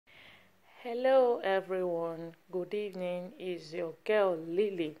Hello everyone, good evening. Is your girl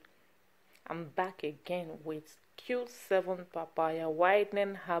Lily. I'm back again with Q7 Papaya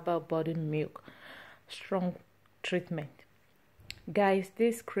Whitening Herbal Body Milk Strong Treatment. Guys,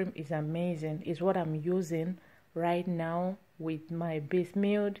 this cream is amazing. It's what I'm using right now with my base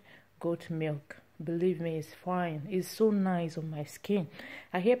milk, goat milk. Believe me, it's fine. It's so nice on my skin.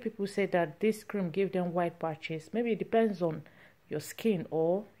 I hear people say that this cream gives them white patches. Maybe it depends on your skin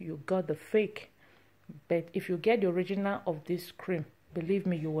or you got the fake, but if you get the original of this cream, believe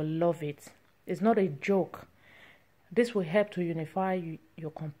me, you will love it. It's not a joke. This will help to unify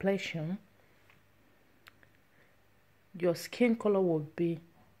your complexion. Your skin color will be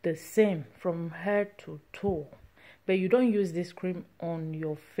the same from head to toe, but you don't use this cream on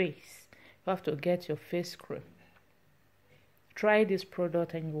your face. You have to get your face cream. Try this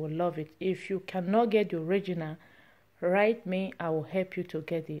product and you will love it. If you cannot get the original, write me. I will help you to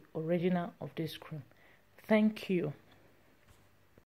get the original of this cream. Thank you.